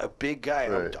a big guy.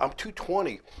 Right. I'm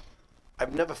 220.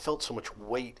 I've never felt so much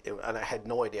weight, and I had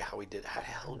no idea how he did it. How the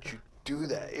hell did you do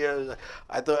that?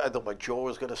 I thought my jaw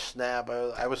was gonna snap.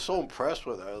 I was so impressed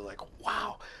with it. I was like,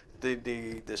 wow,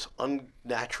 this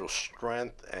unnatural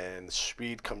strength and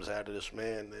speed comes out of this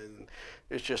man, and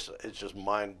it's just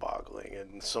mind-boggling.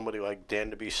 And somebody like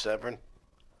Dan DeBee-Severn,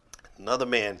 another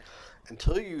man,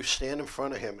 until you stand in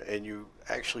front of him and you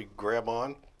actually grab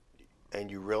on,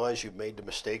 and you realize you've made the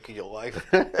mistake of your life.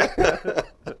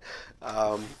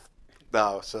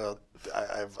 No, so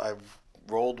I've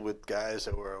rolled with guys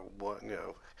that were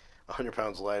 100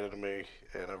 pounds lighter than me,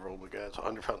 and I've rolled with guys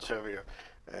 100 pounds heavier,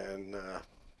 and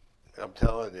I'm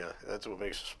telling you, that's what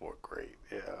makes the sport great.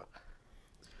 Yeah.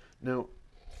 Now,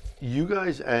 you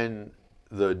guys and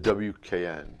the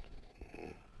WKN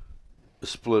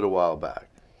split a while back.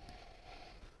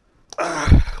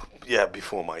 Yeah,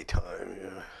 before my time.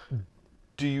 Yeah.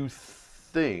 Do you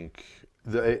think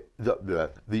the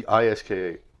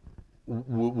ISKA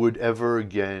would ever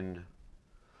again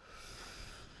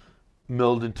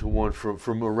meld into one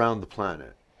from around the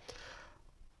planet?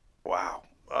 Wow.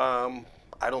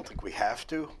 I don't think we have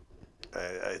to.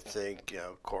 I think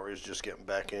Corey's just getting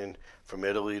back in from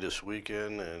Italy this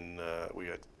weekend, and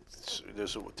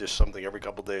there's something every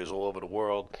couple of days all over the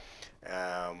world.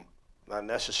 Not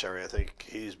necessary. I think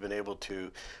he's been able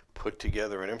to put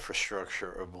together an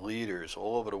infrastructure of leaders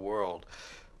all over the world,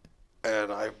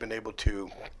 and I've been able to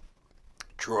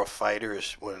draw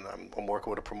fighters when I'm working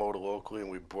with a promoter locally, and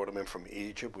we brought them in from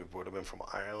Egypt, we brought them in from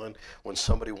Ireland. When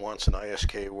somebody wants an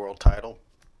ISK world title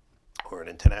or an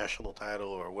international title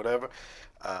or whatever,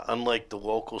 unlike the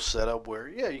local setup where,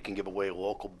 you can give away a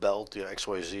local belt,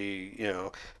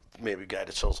 XYZ, maybe a guy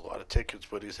that sells a lot of tickets,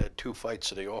 but he's had 2 fights,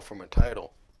 so they offer him a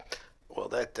title. Well,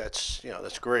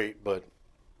 that's great, but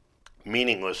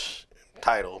meaningless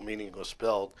title, meaningless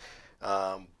belt.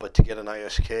 But to get an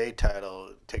ISK title,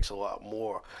 it takes a lot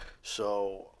more.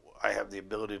 So I have the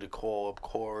ability to call up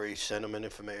Corey, send him an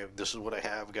information. This is what I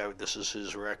have, guy. This is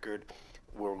his record.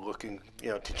 We're looking,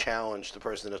 to challenge the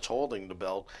person that's holding the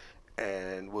belt,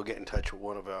 and we'll get in touch with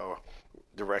one of our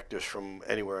directors from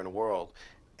anywhere in the world,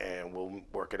 and we'll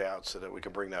work it out so that we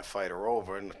can bring that fighter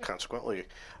over. And consequently,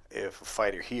 if a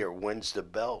fighter here wins the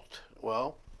belt,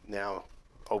 well, now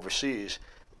overseas,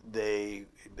 they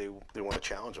want to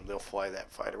challenge them. They'll fly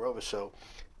that fighter over. So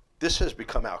this has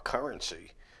become our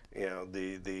currency.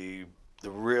 The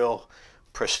real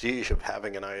prestige of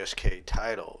having an ISK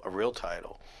title, a real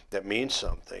title that means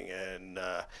something, and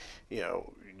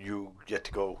you get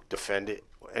to go defend it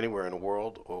anywhere in the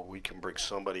world, or we can bring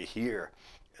somebody here.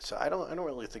 So I don't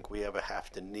really think we ever have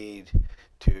to need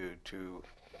to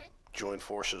join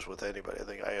forces with anybody. I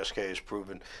think ISK has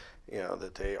proven,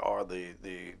 that they are the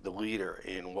leader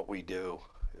in what we do.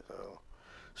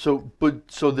 So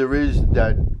there is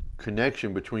that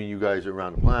connection between you guys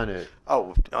around the planet.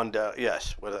 Oh,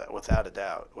 yes, without a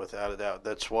doubt.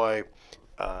 That's why,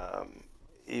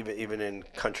 even in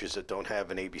countries that don't have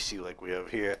an ABC like we have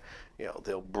here,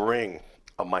 they'll bring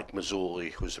a Mike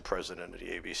Mazzulli, who's the president of the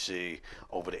ABC,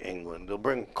 over to England. They'll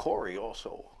bring Corey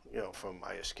also, from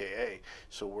ISKA.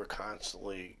 So we're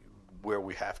constantly where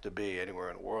we have to be anywhere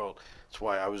in the world. That's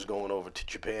why I was going over to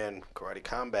Japan, Karate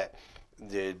Combat.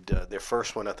 Did their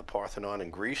first one at the Parthenon in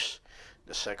Greece,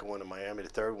 the second one in Miami, the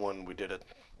third one we did at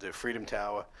the Freedom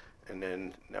Tower, and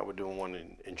then now we're doing one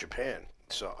in Japan.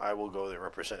 So I will go there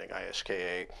representing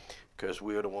ISKA, because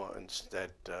we are the ones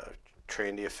that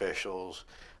train the officials,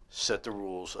 set the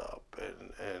rules up,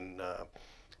 and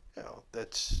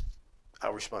that's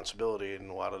our responsibility in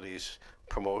a lot of these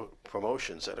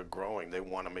promotions that are growing. They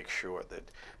want to make sure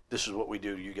that this is what we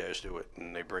do, you guys do it,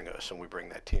 and they bring us, and we bring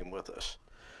that team with us.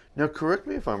 Now, correct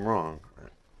me if I'm wrong.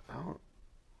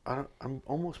 I'm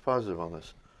almost positive on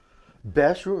this.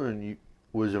 Bass Rutten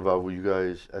was involved with you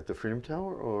guys at the Freedom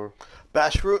Tower, or?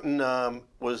 Bass Rutten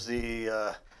was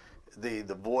the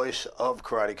voice of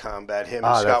Karate Combat. Him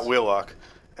and Scott Wheelock,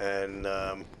 and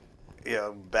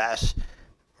Bass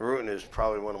Rutten is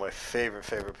probably one of my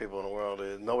favorite people in the world.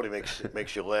 Nobody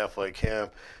makes you laugh like him,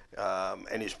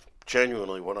 and he's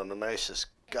genuinely one of the nicest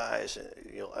guys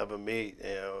you'll ever meet.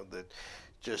 That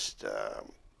just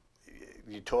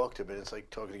you talk to him, and it's like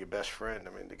talking to your best friend.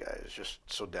 I mean, the guy is just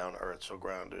so down to earth, so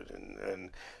grounded, and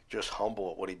just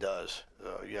humble at what he does.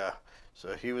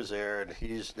 So he was there, and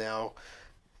he's now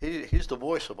he's the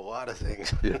voice of a lot of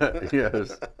things. Yeah,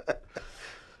 yes.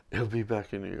 He'll be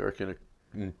back in New York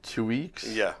in 2 weeks.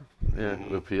 Yeah,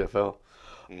 with PFL.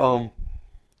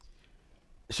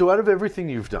 So out of everything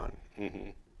you've done,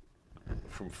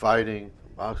 from fighting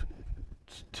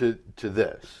to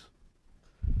this,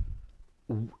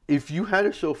 if you had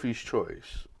a Sophie's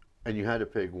Choice and you had to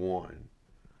pick one,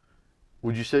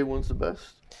 would you say one's the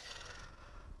best?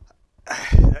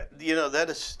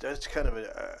 That's kind of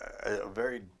a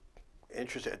very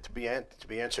interesting to be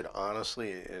answered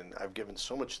honestly, and I've given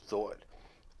so much thought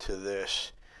to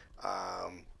this.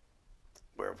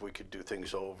 Where if we could do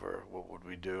things over, what would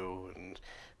we do? And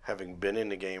having been in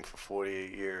the game for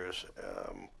 48 years,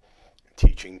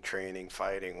 teaching, training,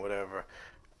 fighting, whatever,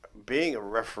 being a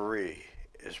referee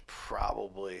is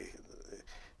probably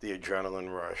the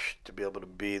adrenaline rush to be able to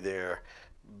be there,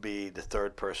 be the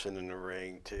third person in the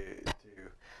ring.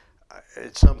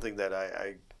 It's something that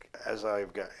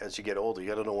as you get older, you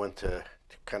got to know when to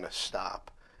kind of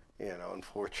stop.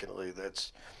 Unfortunately,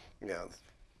 that's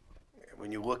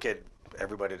when you look at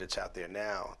everybody that's out there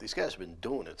now, these guys have been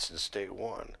doing it since day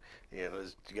one. You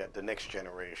got the next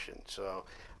generation. So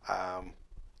I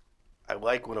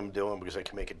like what I'm doing because I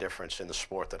can make a difference in the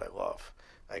sport that I love.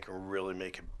 I can really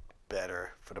make it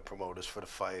better for the promoters, for the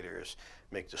fighters,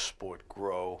 make the sport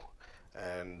grow.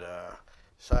 And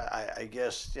so I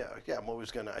guess, I'm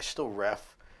always I still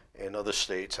ref in other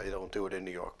states. I don't do it in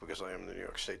New York because I am the New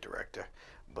York State Director.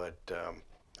 But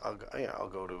I'll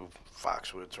go to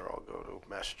Foxwoods, or I'll go to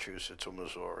Massachusetts or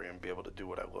Missouri and be able to do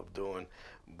what I love doing.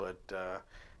 But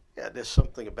there's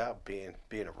something about being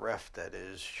a ref that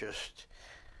is just,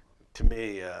 to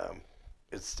me,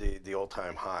 it's the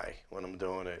all-time high when I'm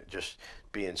doing it. Just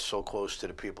being so close to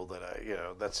the people that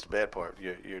that's the bad part.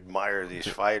 You admire these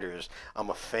fighters. I'm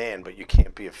a fan, but you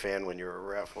can't be a fan when you're a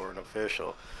ref or an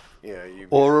official.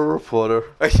 Or a reporter.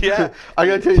 Yeah. I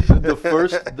gotta tell you,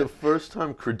 the first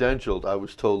time credentialed, I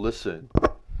was told, listen,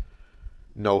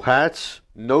 no hats,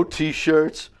 no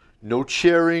T-shirts, no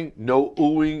cheering, no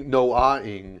oohing, no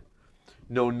ahing,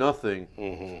 no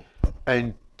nothing.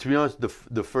 And to be honest,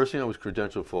 the first thing I was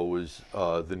credentialed for was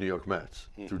the New York Mets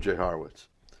through Jay Horowitz.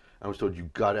 I was told,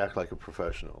 you gotta act like a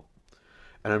professional.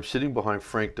 And I'm sitting behind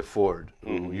Frank DeFord,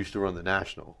 who used to run the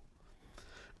National,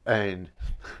 and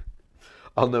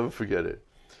I'll never forget it.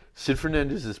 Sid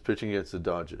Fernandez is pitching against the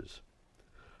Dodgers.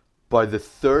 By the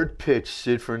third pitch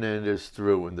Sid Fernandez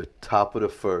threw in the top of the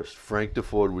first, Frank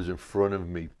DeFord was in front of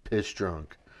me, piss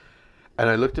drunk. And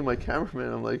I looked at my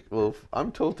cameraman, I'm like, well, if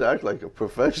I'm told to act like a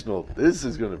professional, this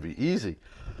is going to be easy.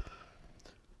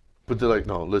 But they're like,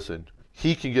 no, listen,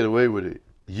 he can get away with it.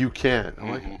 You can't. I'm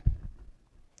like,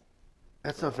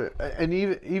 that's not fair. And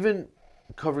even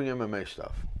covering MMA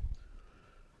stuff.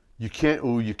 You can't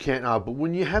you can't but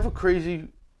when you have a crazy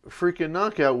freaking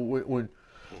knockout, when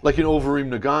like an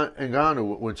Overeem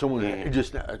Ngannou, when someone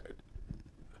just,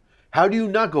 how do you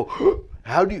not go,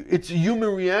 it's a human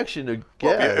reaction to gas.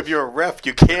 Well, if you're a ref,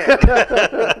 you can't.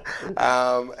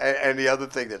 And the other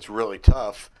thing that's really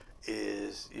tough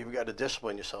is you've got to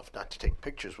discipline yourself not to take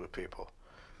pictures with people.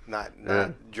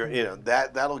 That'll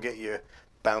get you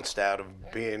bounced out of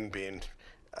being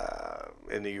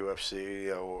in the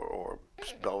UFC or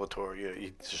Bellator.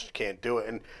 You just can't do it,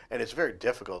 and it's very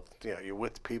difficult. You're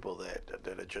with people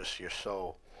that are just, you're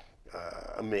so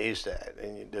amazed at,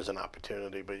 and there's an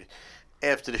opportunity. But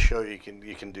after the show, you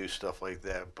can do stuff like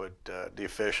that. But the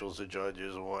officials, the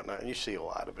judges, and whatnot, and you see a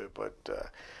lot of it. But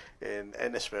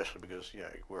and especially because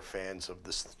we're fans of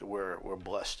this, we're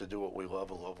blessed to do what we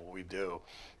love and love what we do.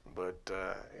 But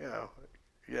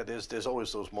there's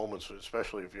always those moments,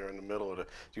 especially if you're in the middle of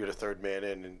you're the third man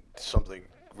in, and something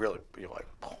really, you're like,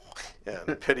 in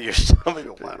the pit of your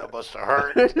stomach, wow, that must have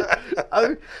hurt.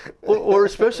 or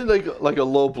especially like a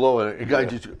low blow, and a guy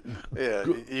just you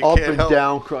up can't and help,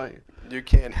 down crying. You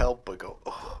can't help but go,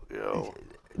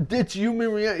 It's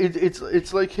human reaction.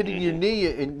 It's like hitting your knee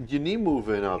and your knee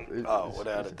moving up.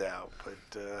 Without a doubt. But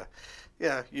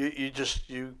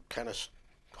you kind of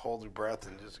hold your breath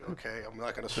and just okay. I'm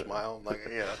not gonna smile. I'm not,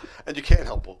 and you can't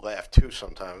help but laugh too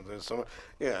sometimes. There's some,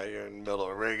 you're in the middle of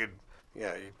a ring.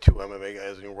 Yeah, you two MMA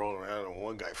guys and you roll around, and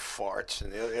one guy farts,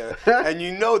 and and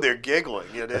you know they're giggling.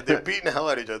 They're beating the hell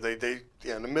out of each other. They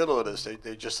in the middle of this,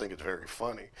 they just think it's very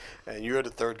funny, and you're the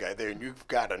third guy there, and you've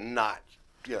got to not,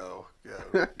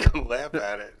 laugh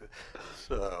at it.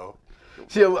 So,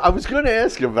 see, I was going to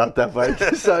ask you about that, but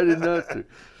I decided not to.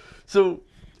 So,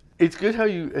 it's good how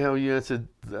you answered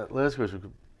that last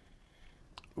question.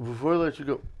 Before I let you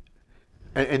go,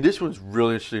 and this one's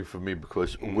really interesting for me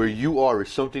because where you are is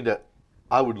something that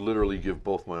I would literally give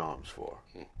both my arms for.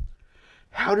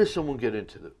 How does someone get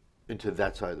into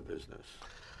that side of the business?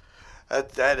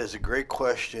 That is a great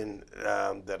question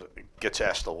that gets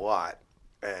asked a lot,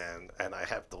 and I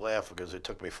have to laugh because it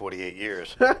took me 48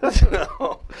 years.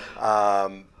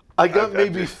 I got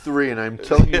maybe 3, and I'm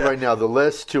telling you right now, the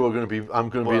last 2 are going to be. I'm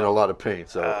going to be in a lot of pain.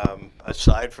 So,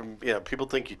 aside from people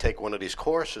think you take one of these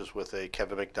courses with a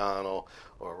Kevin McDonald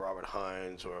or Robert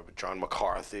Hines or John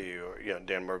McCarthy or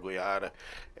Dan Mergliotta,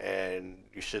 and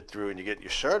you sit through and you get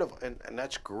your certificate, and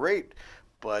that's great.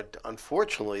 But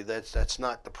unfortunately, that's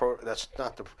not the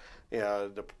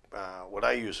what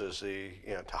I use as the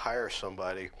to hire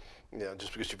somebody.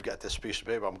 Just because you've got this piece of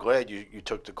paper, I'm glad you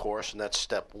took the course, and that's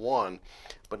step 1.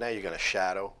 But now you're going to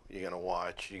shadow, you're going to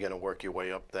watch, you're going to work your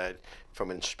way up that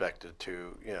from inspector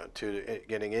to to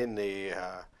getting in the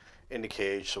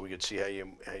cage, so we could see how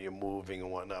you're moving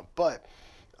and whatnot. But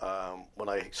when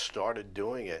I started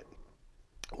doing it,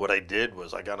 what I did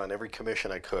was I got on every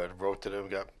commission I could, wrote to them,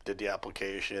 did the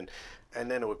application, and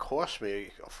then it would cost me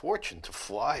a fortune to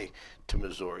fly to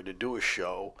Missouri to do a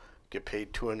show. Get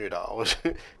paid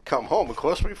 $200, come home. It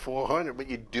cost me $400, but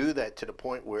you do that to the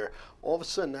point where all of a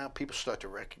sudden now people start to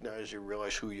recognize you,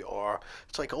 realize who you are.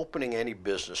 It's like opening any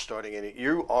business, starting any.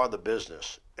 You are the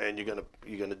business, and you're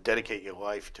gonna dedicate your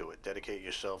life to it, dedicate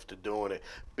yourself to doing it,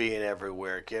 being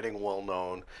everywhere, getting well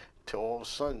known. Till all of a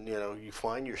sudden, you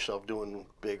find yourself doing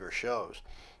bigger shows.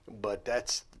 But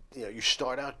that's you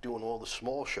start out doing all the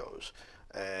small shows.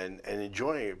 And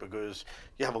enjoying it because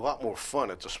you have a lot more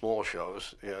fun at the small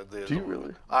shows. Do you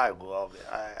really? I love it.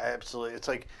 I absolutely. It's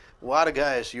like a lot of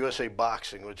guys, USA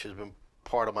Boxing, which has been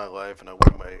part of my life, and I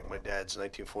wear my dad's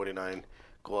 1949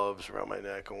 gloves around my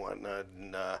neck and whatnot.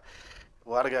 And a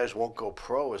lot of guys won't go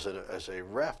pro as a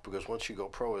ref because once you go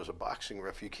pro as a boxing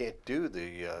ref, you can't do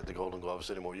the Golden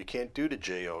Gloves anymore. You can't do the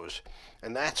JOs,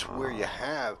 and that's where you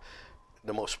have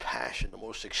the most passion, the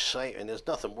most excitement. There's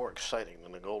nothing more exciting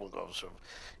than the Golden Gloves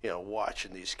of,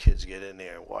 watching these kids get in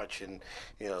there, watching,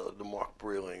 the Mark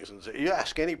Breelings. And you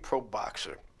ask any pro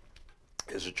boxer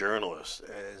as a journalist,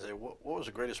 and say, what was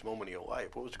the greatest moment of your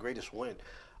life? What was the greatest win?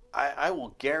 I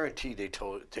will guarantee they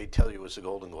tell you it's the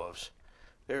Golden Gloves.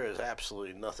 There is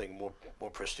absolutely nothing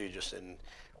more prestigious than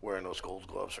wearing those gold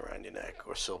gloves around your neck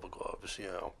or silver gloves,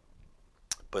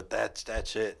 But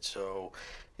that's it. So,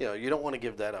 you don't want to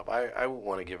give that up. I wouldn't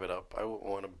want to give it up. I wouldn't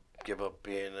want to give up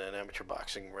being an amateur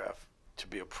boxing ref to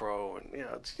be a pro. And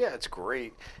it's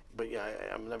great. But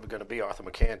I'm never going to be Arthur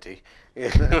McCanty,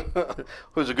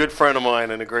 who's a good friend of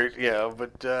mine and a great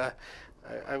But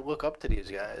I look up to these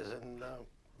guys, and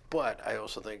but I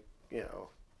also think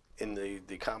in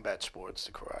the combat sports,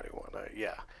 the karate one,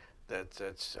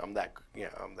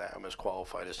 I'm as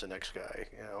qualified as the next guy.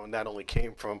 And that only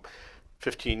came from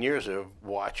 15 years of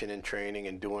watching and training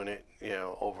and doing it,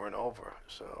 over and over.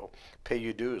 So pay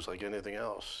your dues like anything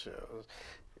else.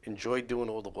 Enjoy doing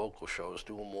all the local shows,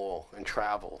 do them all, and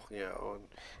travel, and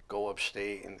go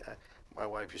upstate. And my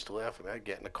wife used to laugh at me. I'd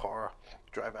get in the car,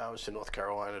 drive hours to North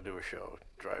Carolina to do a show,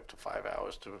 drive to 5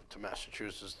 hours to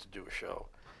Massachusetts to do a show,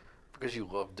 because you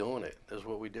love doing it. That's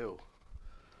what we do.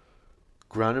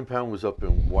 Ground and Pound was up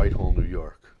in Whitehall, New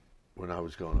York, when I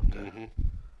was going up there. Mm-hmm.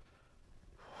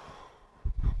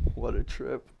 What a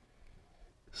trip.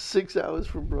 6 hours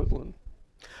from Brooklyn.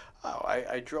 Oh,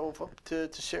 I drove up to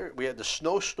Syracuse. We had the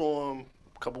snowstorm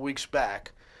a couple weeks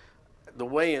back. The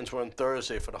weigh-ins were on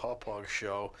Thursday for the Hot Dog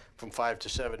show from 5 to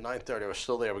 7. 9:30, I was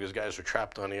still there because guys were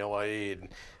trapped on the LIE. And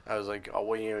I was like, I'll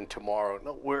weigh in tomorrow.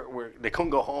 No, they couldn't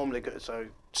go home. So I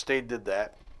stayed, did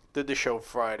that. Did the show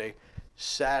Friday.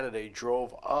 Saturday,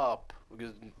 drove up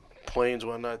because planes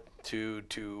went not to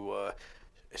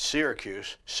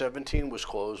Syracuse. 17 was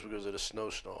closed because of the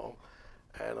snowstorm.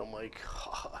 And I'm like,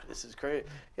 oh, this is great.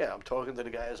 Yeah, I'm talking to the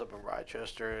guys up in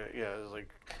Rochester. It's like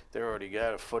they already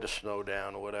got a foot of snow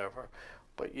down or whatever.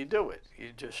 But you do it.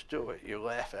 You just do it. You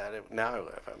laugh at it. Now I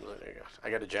laugh at it. I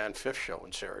got a Jan 5th show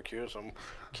in Syracuse. I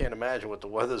can't imagine what the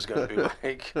weather's going to be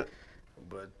like.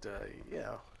 But,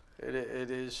 it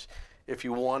is. If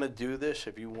you want to do this,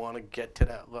 if you want to get to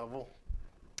that level,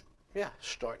 Yeah,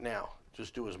 start now.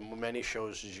 Just do as many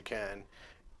shows as you can.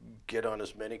 Get on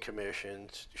as many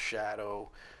commissions, shadow,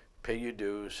 pay your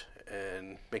dues,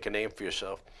 and make a name for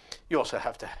yourself. You also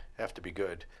have to be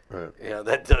good. Right. Yeah,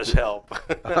 that does help.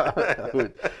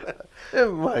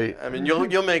 It might. I mean,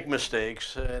 you'll make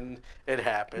mistakes, and it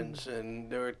happens. And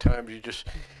there are times you just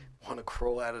want to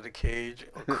crawl out of the cage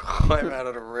or climb out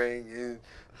of the ring.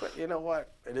 But you know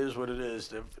what? It is what it is.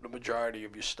 The majority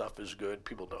of your stuff is good.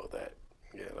 People know that.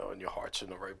 You know, and your heart's in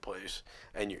the right place,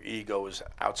 and your ego is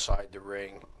outside the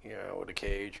ring, you know, or the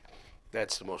cage.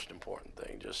 That's the most important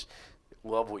thing. Just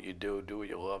love what you do what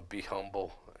you love, be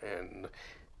humble, and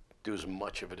do as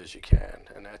much of it as you can.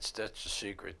 And that's the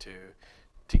secret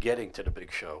to getting to the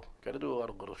big show. Got to do a lot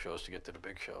of little shows to get to the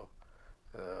big show.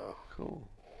 Cool.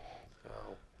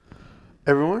 So.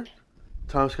 Everyone,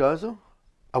 Tom Scazzo,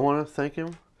 I want to thank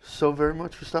him so very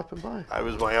much for stopping by. It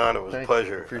was my honor. It was a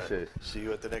pleasure. Appreciate it. See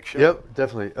you at the next show. Yep,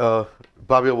 definitely.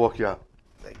 Bobby will walk you out.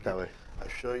 Thank you. That way. I'll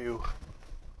show you